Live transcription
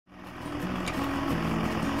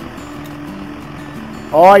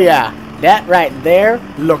Oh yeah, that right there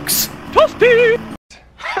looks toasty!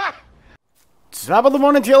 Top of the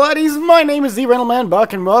morning to you laddies, my name is the Rentalman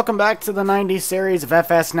Buck and welcome back to the 90s series of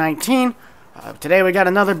FS19. Today we got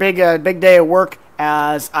another big day of work,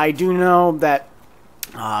 as I do know that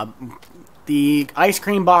the ice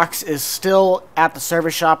cream box is still at the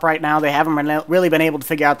service shop right now. They haven't really been able to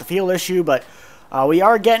figure out the fuel issue, but we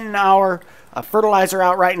are getting our fertilizer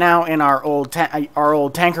out right now in our old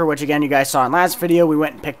tanker, which again you guys saw in last video. We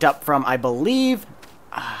went and picked up from, I believe,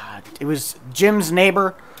 it was Jim's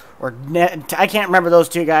neighbor, or I can't remember those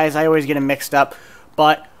two guys. I always get them mixed up.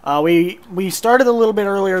 But we started a little bit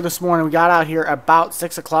earlier this morning. We got out here about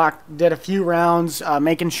 6 o'clock, did a few rounds,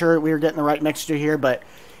 making sure we were getting the right mixture here. But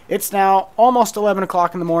it's now almost 11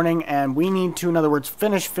 o'clock in the morning, and we need to, in other words,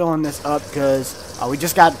 finish filling this up because we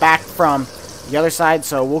just got back from the other side.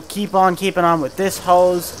 So we'll keep on keeping on with this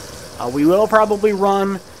hose. We will probably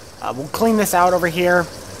run, we'll clean this out over here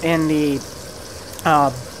in the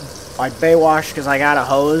like bay wash, because I got a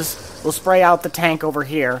hose. We'll spray out the tank over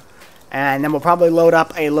here, and then we'll probably load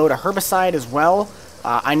up a load of herbicide as well.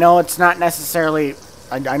 I know it's not necessarily,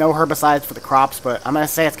 I know herbicides for the crops, but I'm going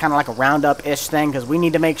to say it's kind of like a Roundup-ish thing, because we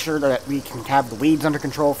need to make sure that we can have the weeds under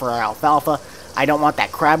control for our alfalfa. I don't want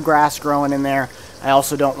that crabgrass growing in there. I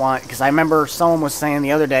also don't want, because I remember someone was saying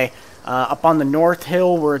the other day, up on the north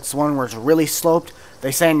hill where it's one where it's really sloped,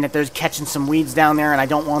 they're saying that there's catching some weeds down there, and I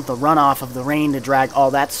don't want the runoff of the rain to drag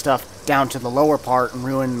all that stuff down to the lower part and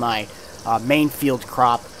ruin my main field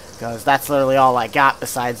crop, because that's literally all I got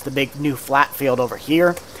besides the big new flat field over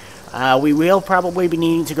here. We will probably be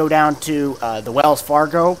needing to go down to the Wells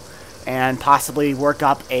Fargo and possibly work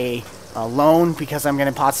up a loan, because I'm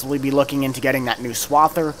going to possibly be looking into getting that new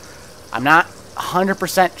swather. I'm not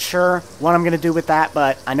 100% sure what I'm going to do with that,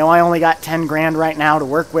 but I know I only got 10 grand right now to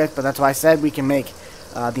work with, but that's why I said we can make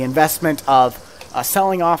the investment of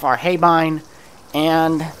selling off our haybine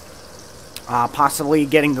and possibly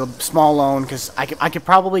getting the small loan, because I could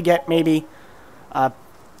probably get maybe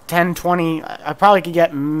 10, 20, I probably could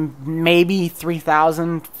get maybe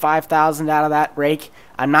 3,000, 5,000 out of that rake.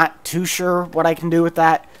 I'm not too sure what I can do with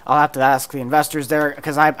that. I'll have to ask the investors there,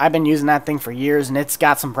 because I've been using that thing for years and it's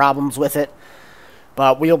got some problems with it.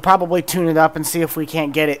 But we'll probably tune it up and see if we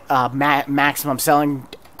can't get it maximum selling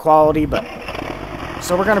quality. But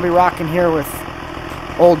so we're going to be rocking here with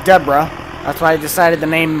old Deborah. That's why I decided to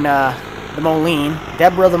name the Moline,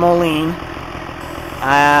 Deborah the Moline.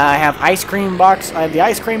 I have ice cream box. I have the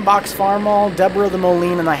ice cream box farm-all, Deborah the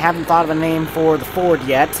Moline, and I haven't thought of a name for the Ford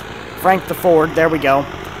yet. Frank the Ford. There we go.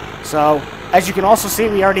 So as you can also see,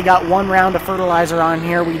 we already got one round of fertilizer on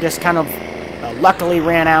here. We just kind of luckily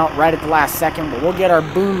ran out right at the last second, but we'll get our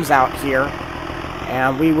booms out here,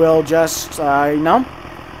 and we will just,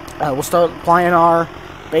 we'll start applying our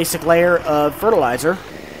basic layer of fertilizer.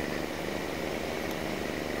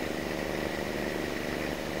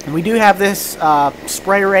 And we do have this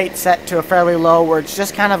spray rate set to a fairly low, where it's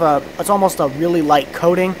just kind of it's almost a really light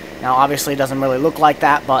coating. Now, obviously, it doesn't really look like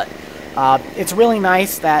that, but it's really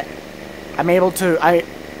nice that I'm able to,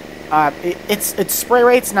 its spray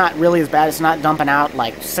rate's not really as bad. It's not dumping out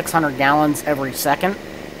like 600 gallons every second,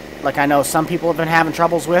 like I know some people have been having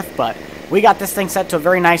troubles with, but we got this thing set to a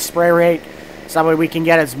very nice spray rate, so that way we can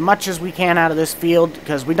get as much as we can out of this field,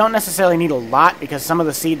 because we don't necessarily need a lot, because some of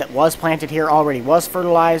the seed that was planted here already was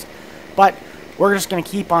fertilized, but we're just going to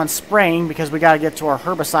keep on spraying because we got to get to our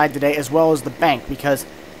herbicide today, as well as the bank, because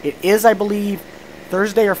it is, I believe,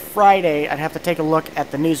 Thursday or Friday. I'd have to take a look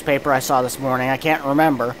at the newspaper I saw this morning. I can't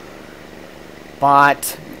remember.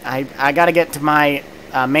 But I got to get to my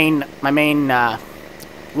main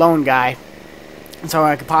loan guy, so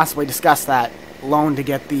I could possibly discuss that loan to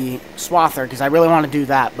get the swather, because I really want to do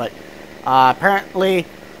that. But apparently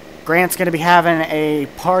Grant's going to be having a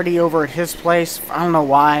party over at his place. I don't know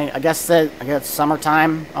why. I guess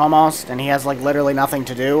summertime almost, and he has like literally nothing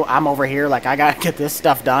to do. I'm over here like I got to get this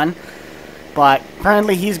stuff done. But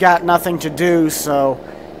apparently he's got nothing to do, so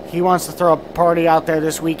he wants to throw a party out there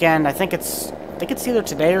this weekend. I think it's either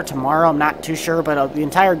today or tomorrow. I'm not too sure, but the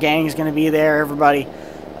entire gang is going to be there. Everybody,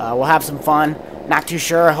 we'll have some fun. Not too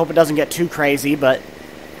sure. I hope it doesn't get too crazy, but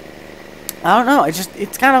I don't know.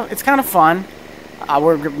 It's kind of fun.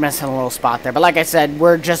 We're missing a little spot there, but like I said,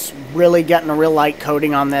 we're just really getting a real light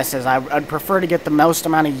coating on this, as I'd prefer to get the most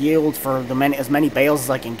amount of yield for as many bales as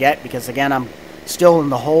I can get, because again, I'm still in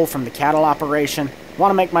the hole from the cattle operation. Want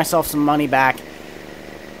to make myself some money back,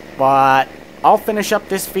 but I'll finish up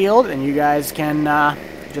this field, and you guys can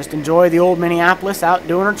just enjoy the old Minneapolis out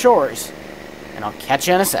doing her chores, and I'll catch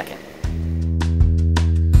you in a second.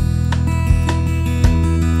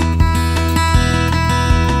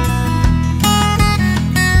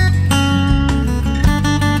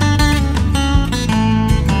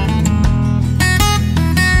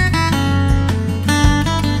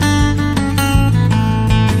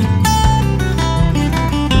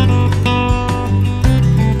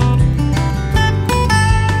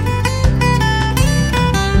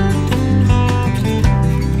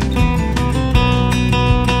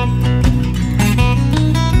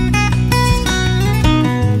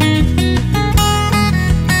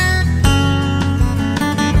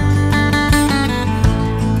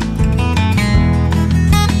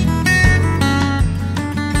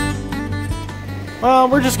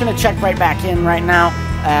 we're just going to check right back in right now,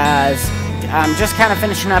 as I'm just kind of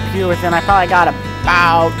finishing up here within. I probably got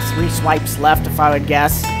about 3 swipes left, if I would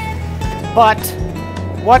guess. But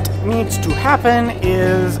what needs to happen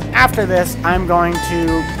is, after this, I'm going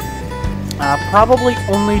to probably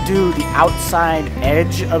only do the outside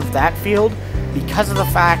edge of that field, because of the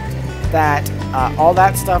fact that all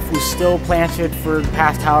that stuff was still planted for the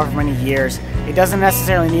past however many years. It doesn't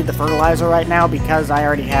necessarily need the fertilizer right now, because I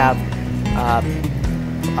already have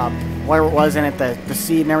where it was in it, the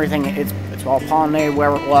seed and everything. It's all pollinated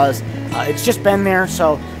where it was. It's just been there,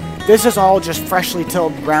 so this is all just freshly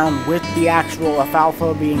tilled ground with the actual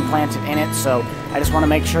alfalfa being planted in it. So I just want to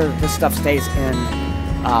make sure that this stuff stays in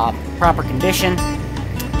proper condition.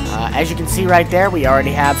 As you can see right there, we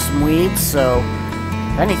already have some weeds, so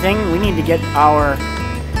if anything, we need to get our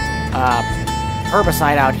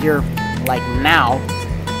herbicide out here like now.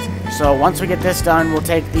 So once we get this done, we'll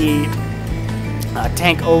take the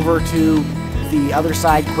tank over to the other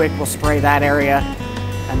side quick. We'll spray that area,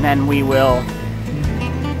 and then we will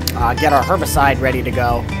get our herbicide ready to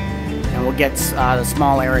go, and we'll get the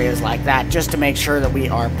small areas like that, just to make sure that we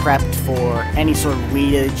are prepped for any sort of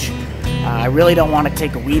weedage. I really don't want to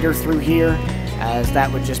take a weeder through here, as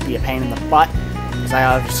that would just be a pain in the butt, because I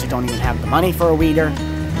obviously don't even have the money for a weeder.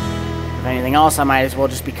 If anything else, I might as well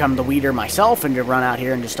just become the weeder myself and just run out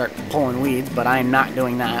here and just start pulling weeds, but I'm not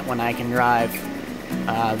doing that when I can drive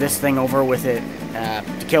this thing over with it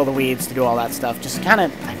to kill the weeds, to do all that stuff. Just kind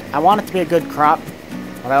of, I want it to be a good crop,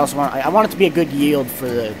 but I want it to be a good yield for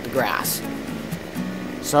the grass.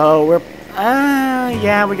 So we're,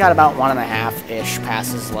 yeah, we got about 1.5-ish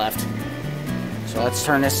passes left. So let's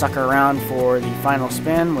turn this sucker around for the final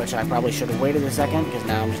spin, which I probably should have waited a second, because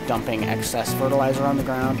now I'm just dumping excess fertilizer on the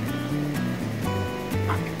ground.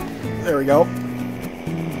 There we go.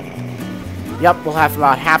 Yep, we'll have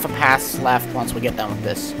about half a pass left once we get done with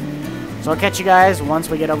this. So I'll catch you guys once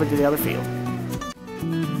we get over to the other field.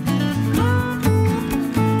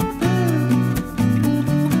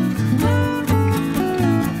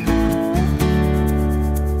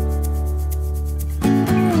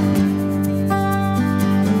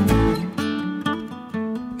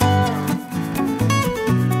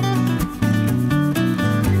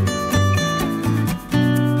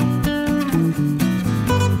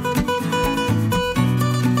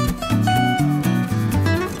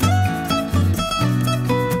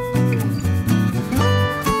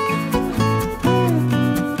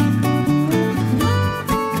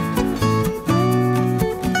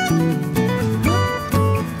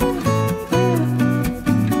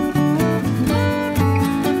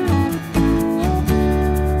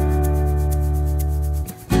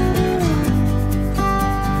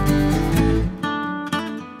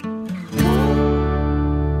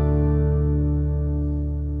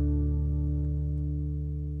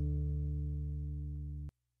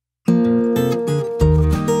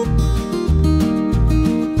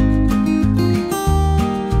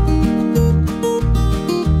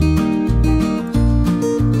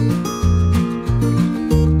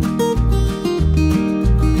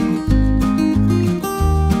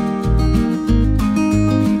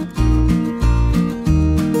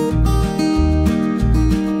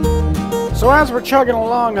 So as we're chugging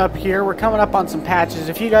along up here, we're coming up on some patches.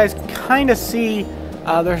 If you guys kind of see,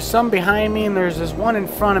 there's some behind me and there's this one in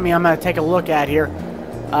front of me I'm going to take a look at here.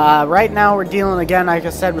 Right now we're dealing, again, like I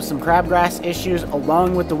said, with some crabgrass issues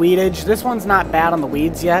along with the weedage. This one's not bad on the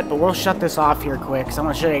weeds yet, but we'll shut this off here quick. So I'm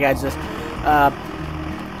going to show you guys this.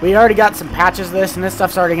 We already got some patches of this, and this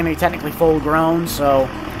stuff's already going to be technically full grown, so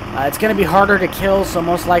it's going to be harder to kill, so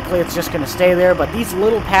most likely it's just going to stay there. But these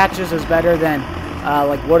little patches is better than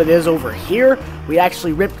like what it is over here. We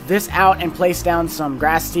actually ripped this out and placed down some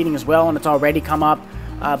grass seeding as well, and it's already come up.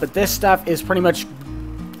 But this stuff is pretty much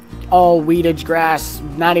all weedage grass,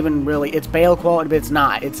 not even really, it's bale quality, but it's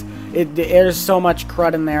not. There's so much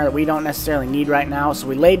crud in there that we don't necessarily need right now, so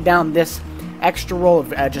we laid down this extra roll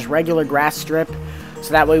of just regular grass strip,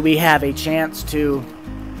 so that way we have a chance to,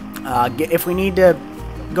 if we need to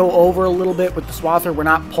go over a little bit with the swather, we're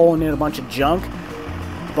not pulling in a bunch of junk.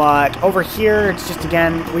 But over here, it's just,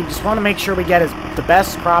 again, we just want to make sure we get the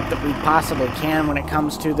best crop that we possibly can when it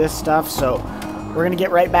comes to this stuff. So we're going to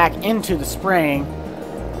get right back into the spraying.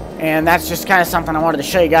 And that's just kind of something I wanted to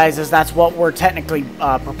show you guys, is that's what we're technically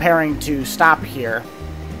preparing to stop here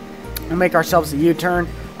and make ourselves a U-turn.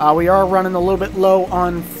 We are running a little bit low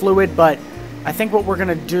on fluid, but I think what we're going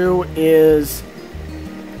to do is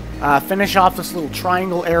finish off this little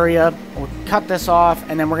triangle area. We'll cut this off,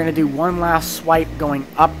 and then we're going to do one last swipe going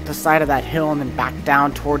up the side of that hill and then back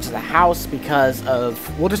down towards the house, because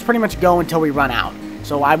of, we'll just pretty much go until we run out.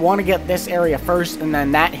 So I want to get this area first, and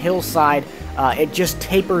then that hillside, it just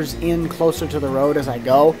tapers in closer to the road as I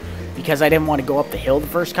go, because I didn't want to go up the hill the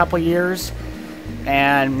first couple years.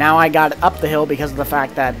 And now I got up the hill because of the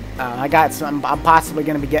fact that I'm possibly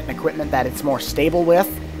going to be getting equipment that it's more stable with.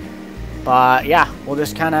 But yeah, we'll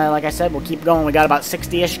just kind of, like I said, we'll keep going. We got about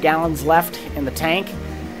 60-ish gallons left in the tank,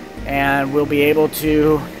 and we'll be able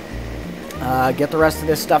to get the rest of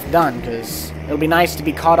this stuff done, because it'll be nice to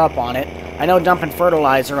be caught up on it. I know dumping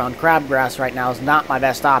fertilizer on crabgrass right now is not my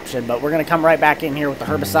best option, but we're going to come right back in here with the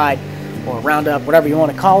herbicide, or Roundup, whatever you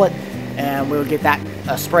want to call it, and we'll get that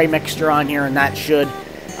spray mixture on here, and that should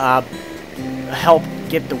help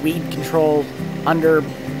get the weed control under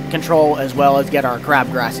control, as well as get our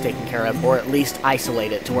crabgrass taken care of, or at least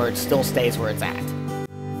isolate it to where it still stays where it's at.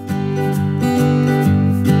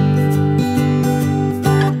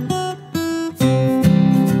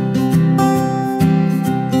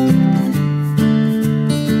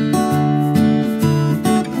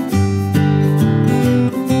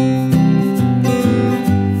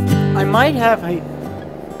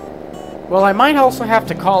 I might also have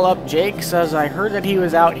to call up Jake, says I heard that he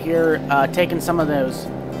was out here taking some of those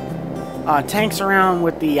tanks around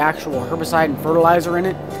with the actual herbicide and fertilizer in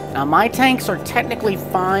it. Now my tanks are technically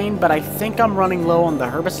fine, but I think I'm running low on the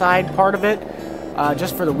herbicide part of it,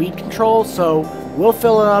 just for the weed control, so we'll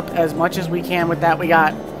fill it up as much as we can with that.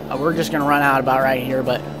 We're just going to run out about right here,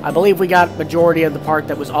 but I believe we got majority of the part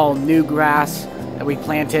that was all new grass that we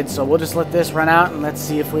planted, so we'll just let this run out, and let's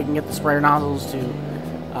see if we can get the sprayer nozzles to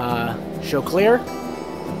show clear.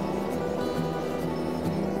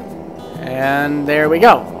 And there we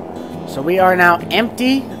go. So we are now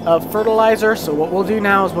empty of fertilizer, so what we'll do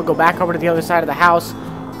now is we'll go back over to the other side of the house.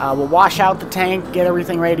 We'll wash out the tank, get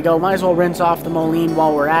everything ready to go. Might as well rinse off the Moline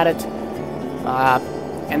while we're at it.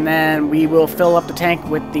 And then we will fill up the tank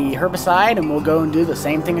with the herbicide, and we'll go and do the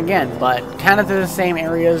same thing again, but kind of to the same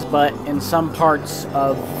areas, but in some parts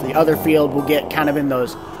of the other field we'll get kind of in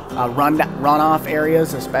those runoff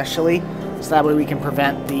areas especially, so that way we can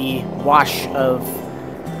prevent the wash of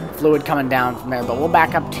fluid coming down from there. But we'll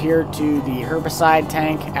back up here to the herbicide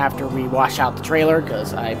tank after we wash out the trailer,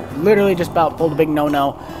 because I literally just about pulled a big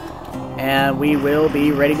no-no, and we will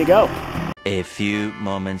be ready to go. A few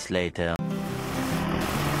moments later.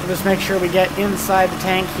 So just make sure we get inside the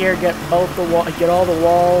tank here, get all the walls, get all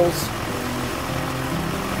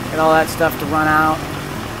that stuff to run out.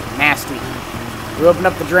 Nasty. We opened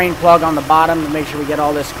up the drain plug on the bottom to make sure we get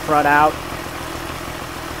all this crud out.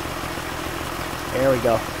 There we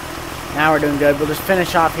go. Now we're doing good. We'll just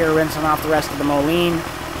finish off here, rinsing off the rest of the Moline.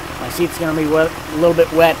 My seat's going to be wet, a little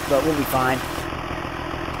bit wet, but we'll be fine.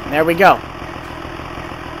 And there we go.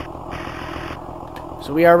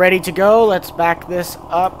 So we are ready to go. Let's back this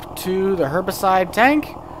up to the herbicide tank,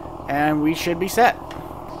 and we should be set.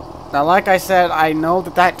 Now, like I said, I know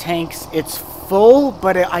that tank's, it's full,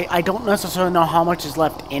 but I don't necessarily know how much is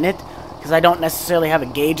left in it, because I don't necessarily have a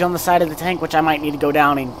gauge on the side of the tank, which I might need to go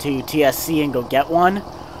down into TSC and go get one.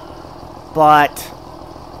 But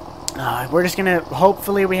we're just gonna,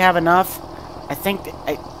 hopefully we have enough. I think,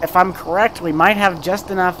 if I'm correct, we might have just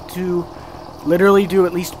enough to literally do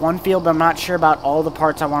at least one field, but I'm not sure about all the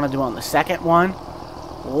parts I want to do on the second one.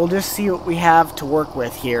 We'll just see what we have to work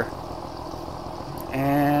with here.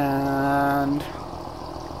 And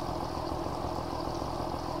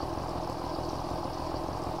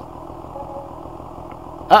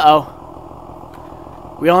uh-oh.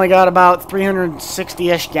 We only got about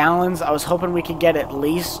 360-ish gallons. I was hoping we could get at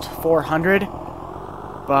least 400.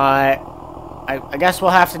 But I guess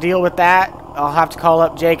we'll have to deal with that. I'll have to call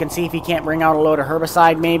up Jake and see if he can't bring out a load of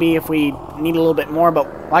herbicide maybe if we need a little bit more.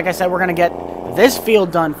 But like I said, we're going to get this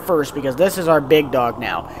field done first, because this is our big dog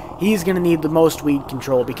now. He's going to need the most weed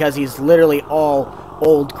control because he's literally all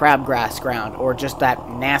old crabgrass ground, or just that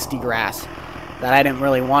nasty grass that I didn't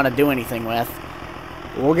really want to do anything with.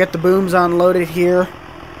 We'll get the booms unloaded here,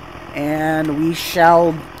 and we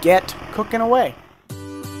shall get cooking away.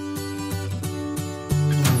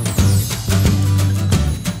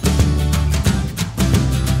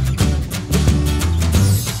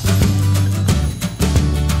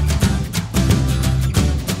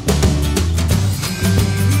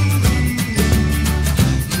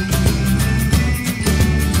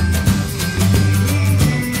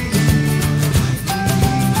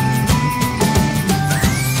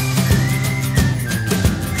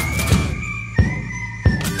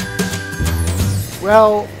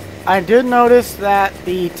 Well, I did notice that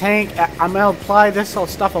the tank, I'm going to apply this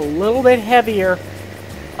stuff a little bit heavier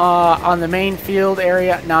on the main field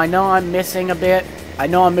area. Now, I know I'm missing a bit. I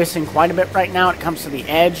know I'm missing quite a bit right now when it comes to the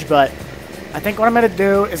edge, but I think what I'm going to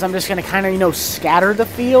do is I'm just going to kind of, you know, scatter the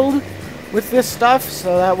field with this stuff,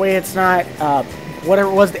 so that way it's not, whatever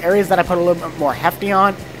it was, the areas that I put a little bit more hefty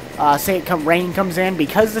on, say rain comes in,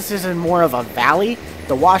 because this is in more of a valley,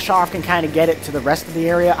 the wash-off can kind of get it to the rest of the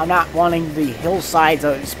area. I'm not wanting the hillsides,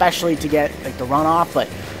 especially to get like the runoff, but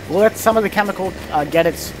we'll let some of the chemical get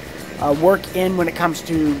its work in when it comes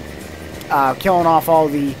to killing off all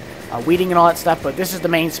the weeding and all that stuff. But this is the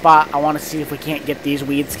main spot. I want to see if we can't get these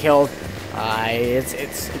weeds killed.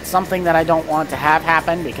 It's something that I don't want to have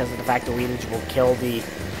happen because of the fact that weedage will kill the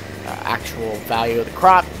actual value of the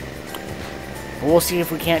crop. But we'll see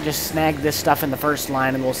if we can't just snag this stuff in the first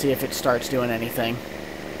line, and we'll see if it starts doing anything.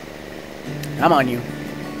 I'm on you.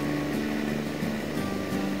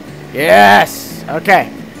 Yes!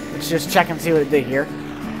 Okay. Let's just check and see what it did here.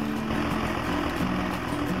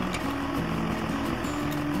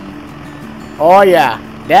 Oh yeah.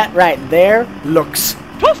 That right there looks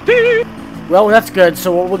toasty! Well, that's good.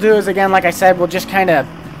 So what we'll do is, again, like I said, we'll just kind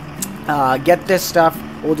of get this stuff.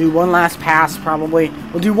 We'll do one last pass, probably.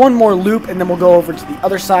 We'll do one more loop, and then we'll go over to the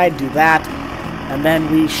other side, do that. And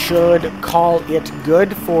then we should call it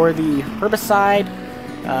good for the herbicide.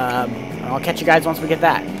 I'll catch you guys once we get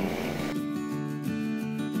that.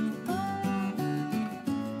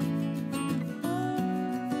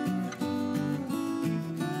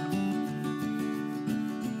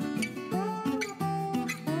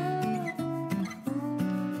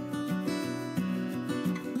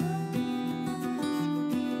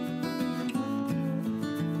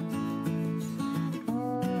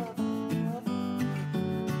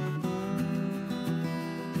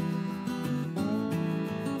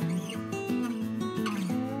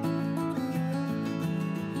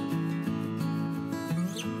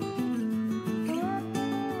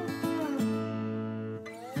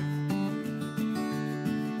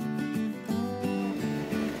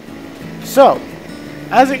 So,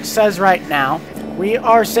 as it says right now, we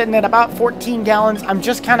are sitting at about 14 gallons. I'm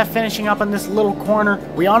just kind of finishing up in this little corner.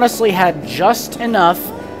 We honestly had just enough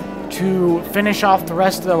to finish off the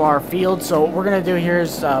rest of our field. So what we're going to do here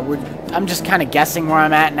is, I'm just kind of guessing where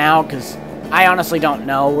I'm at now because I honestly don't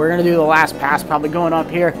know. We're going to do the last pass, probably going up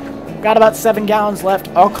here. Got about 7 gallons left.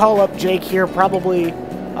 I'll call up Jake here probably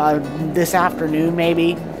this afternoon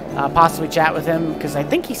maybe. Possibly chat with him, because I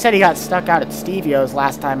think he said he got stuck out at Stevio's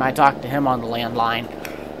last time I talked to him on the landline.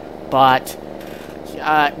 But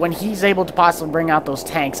when he's able to possibly bring out those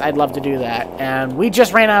tanks, I'd love to do that. And we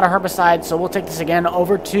just ran out of herbicide, so we'll take this again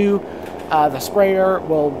over to the sprayer.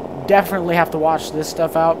 We'll definitely have to wash this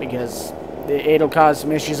stuff out, because it'll cause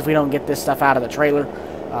some issues if we don't get this stuff out of the trailer.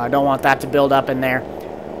 I don't want that to build up in there.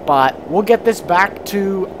 But we'll get this back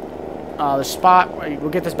to the spot.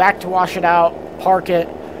 We'll get this back to wash it out, park it,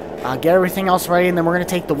 get everything else ready, and then we're going to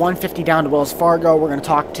take the 150 down to Wells Fargo. We're going to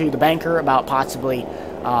talk to the banker about possibly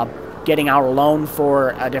getting our loan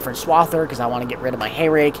for a different swather, because I want to get rid of my hay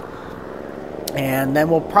rake. And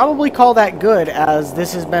then we'll probably call that good, as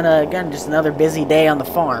this has been, again, just another busy day on the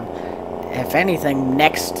farm. If anything,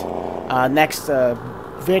 next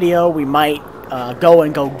video, we might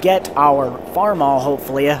go get our farm all,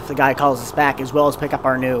 hopefully, if the guy calls us back, as well as pick up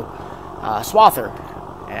our new swather.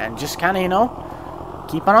 And just kind of, you know,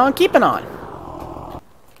 keeping on keeping on.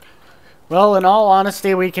 Well, in all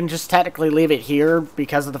honesty, we can just technically leave it here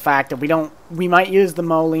because of the fact that we might use the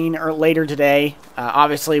moline or later today.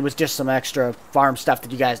 Obviously, it was just some extra farm stuff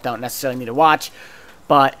that you guys don't necessarily need to watch.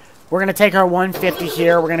 But we're going to take our 150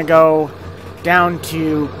 here. We're going to go down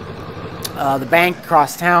to the bank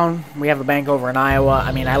across town. We have a bank over in Iowa.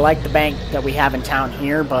 I mean, I like the bank that we have in town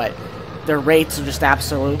here, but their rates are just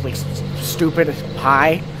absolutely stupid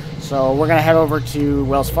high. So we're going to head over to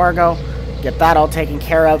Wells Fargo, get that all taken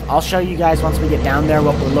care of. I'll show you guys once we get down there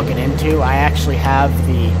what we're looking into. I actually have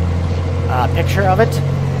the picture of it.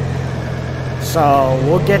 So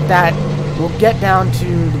we'll get that. We'll get down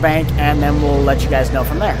to the bank, and then we'll let you guys know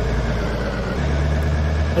from there.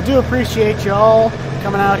 I do appreciate you all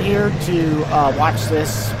coming out here to watch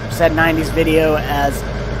this said 90s video, as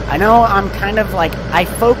I know I'm kind of like, I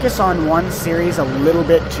focus on one series a little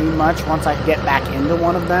bit too much once I get back into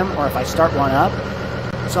one of them, or if I start one up.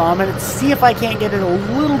 So I'm going to see if I can't get it a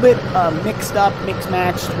little bit mixed up,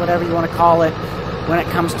 mix-matched, whatever you want to call it, when it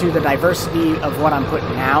comes to the diversity of what I'm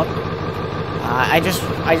putting out. I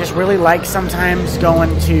just really like sometimes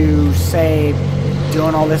going to, say,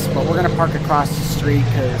 doing all this, but we're going to park across the street,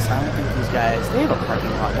 because I don't think these guys, they have a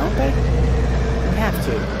parking lot, don't they? They have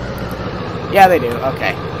to. Yeah, they do.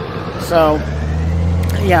 Okay. So,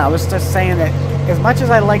 yeah, I was just saying that as much as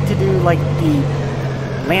I like to do, like, the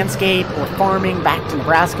landscape or farming back to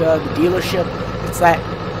Nebraska, the dealership, it's that,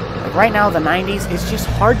 Like right now, the 90s, it's just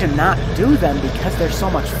hard to not do them because they're so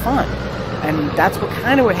much fun. And that's what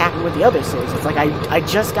kind of what happened with the other series. It's like I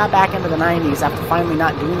just got back into the 90s after finally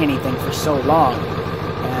not doing anything for so long.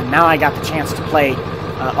 And now I got the chance to play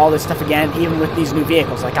all this stuff again, even with these new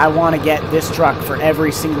vehicles. Like, I want to get this truck for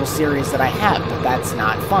every single series that I have, but that's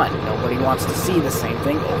not fun. Nobody wants to see the same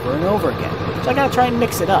thing over and over again. So I got to try and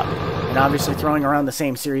mix it up. And obviously throwing around the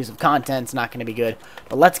same series of content is not going to be good.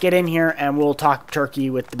 But let's get in here and we'll talk turkey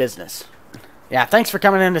with the business. Yeah, thanks for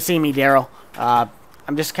coming in to see me, Darrell.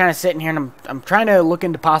 I'm just kind of sitting here and I'm trying to look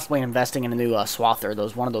into possibly investing in a new swather.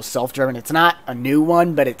 One of those self-driven. It's not a new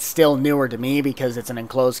one, but it's still newer to me because it's an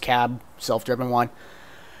enclosed cab self-driven one.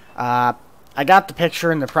 I got the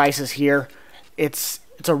picture and the prices here. It's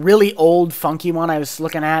a really old, funky one I was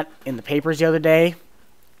looking at in the papers the other day.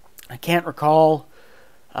 I can't recall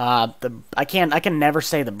I can never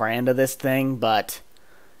say the brand of this thing, but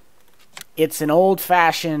it's an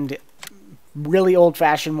old-fashioned, really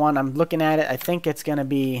old-fashioned one. I'm looking at it. I think it's gonna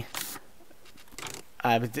be.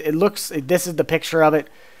 This is the picture of it.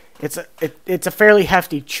 It's a fairly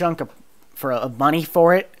hefty chunk of money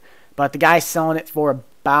for it, but the guy's selling it for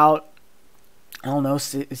about, I don't know,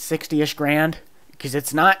 60-ish grand, because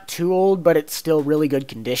it's not too old, but it's still really good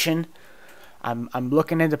condition. I'm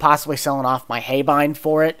looking into possibly selling off my haybind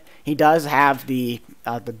for it. He does have the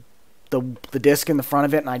disc in the front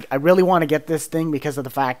of it, and I really want to get this thing because of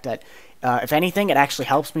the fact that, if anything, it actually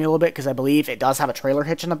helps me a little bit because I believe it does have a trailer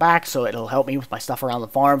hitch in the back, so it'll help me with my stuff around the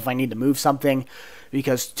farm if I need to move something.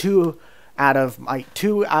 Because two out of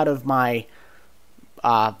my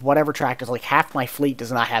whatever tractors, like half my fleet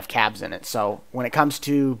does not have cabs in it. So when it comes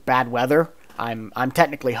to bad weather, I'm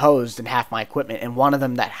technically hosed in half my equipment, and one of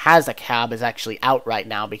them that has a cab is actually out right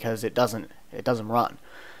now because it doesn't run.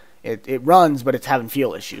 It runs, but it's having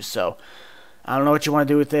fuel issues. So I don't know what you want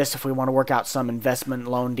to do with this. If we want to work out some investment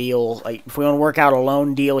loan deal, like if we want to work out a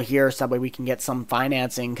loan deal here, so that way we can get some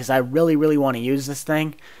financing, because I really, really want to use this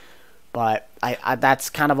thing. But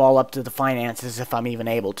that's kind of all up to the finances if I'm even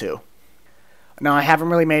able to. Now, I haven't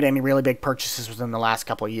really made any really big purchases within the last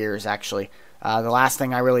couple of years, actually. The last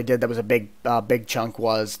thing I really did that was a big chunk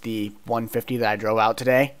was the 150 that I drove out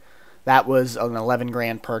today. That was an 11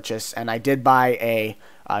 grand purchase, and I did buy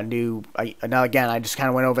a new. Now again, I just kind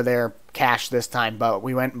of went over there cash this time, but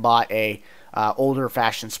we went and bought a older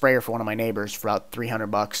fashioned sprayer for one of my neighbors for about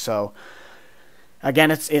 $300. So again,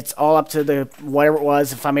 it's all up to the whatever it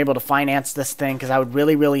was, if I'm able to finance this thing, because I would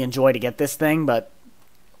really, really enjoy to get this thing, but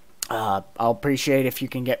I'll appreciate if you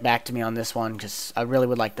can get back to me on this one, because I really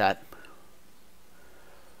would like that.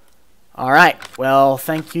 Alright, well,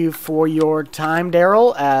 thank you for your time,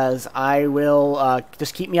 Darrell, as I will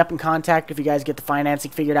just keep me up in contact if you guys get the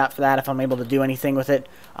financing figured out for that, if I'm able to do anything with it.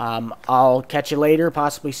 I'll catch you later,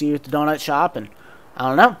 possibly see you at the donut shop, and I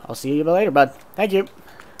don't know, I'll see you later, bud. Thank you.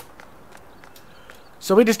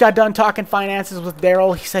 So we just got done talking finances with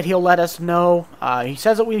Darrell. He said he'll let us know. He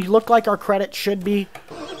says that we look like our credit should be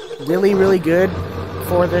really, really good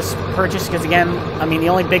for this purchase, because again, I mean, the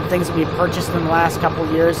only big things that we've purchased in the last couple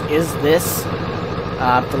of years is this.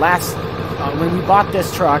 When we bought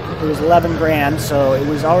this truck, it was 11 grand, so it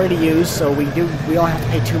was already used, so we don't have to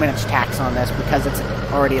pay too much tax on this because it's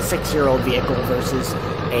already a 6-year-old vehicle versus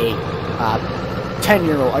a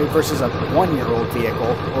 10-year-old versus a 1-year-old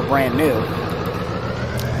vehicle, or brand new.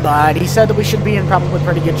 But he said that we should be in probably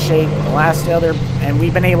pretty good shape. And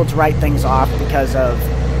we've been able to write things off because of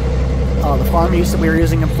the farm use that we were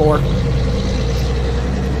using them for.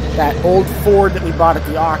 That old Ford that we bought at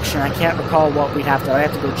the auction, I can't recall what I have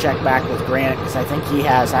to go check back with Grant, because I think he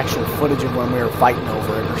has actual footage of when we were fighting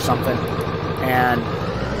over it or something. And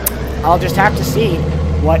I'll just have to see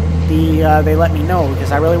what they let me know,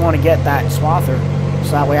 because I really want to get that swather,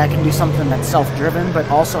 so that way I can do something that's self-driven, but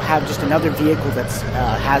also have just another vehicle that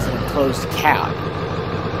has an enclosed cab.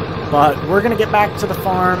 But we're going to get back to the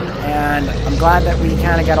farm, and I'm glad that we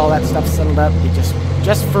kind of got all that stuff settled up.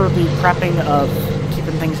 Just for the prepping of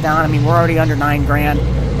keeping things down. I mean, we're already under 9 grand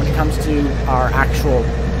when it comes to our actual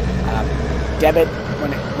debit.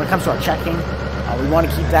 When it comes to our checking, we want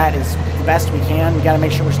to keep that as the best we can. We got to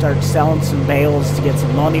make sure we start selling some bales to get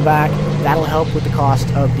some money back. That'll help with the cost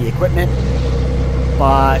of the equipment.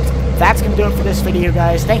 But that's going to do it for this video,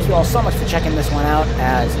 guys. Thank you all so much for checking this one out,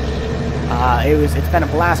 as it's been a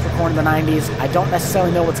blast recording the 90s. I don't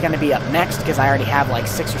necessarily know what's going to be up next, because I already have like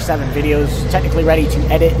 6 or 7 videos technically ready to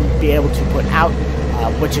edit and be able to put out,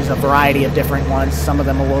 which is a variety of different ones. Some of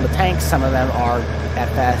them are World of Tanks, some of them are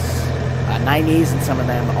FS19's, and some of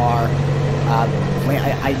them are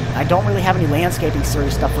I don't really have any landscaping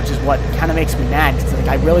series stuff, which is what kind of makes me mad, because like,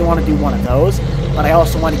 I really want to do one of those, but I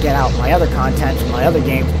also want to get out my other content from my other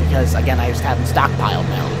games because, again, I just have them stockpiled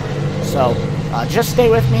now. So, just stay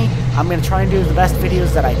with me. I'm going to try and do the best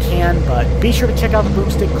videos that I can, but be sure to check out the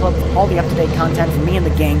Boomstick Club for all the up-to-date content from me and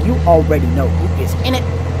the gang. You already know who is in it.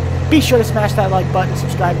 Be sure to smash that like button,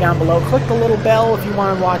 subscribe down below, click the little bell if you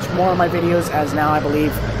want to watch more of my videos, as now I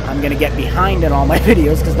believe I'm going to get behind in all my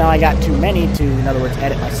videos, because now I got too many to, in other words,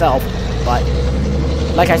 edit myself. But,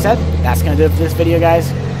 like I said, that's going to do it for this video, guys.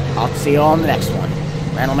 I'll see you all in the next one.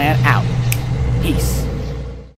 Randall Man out. Peace.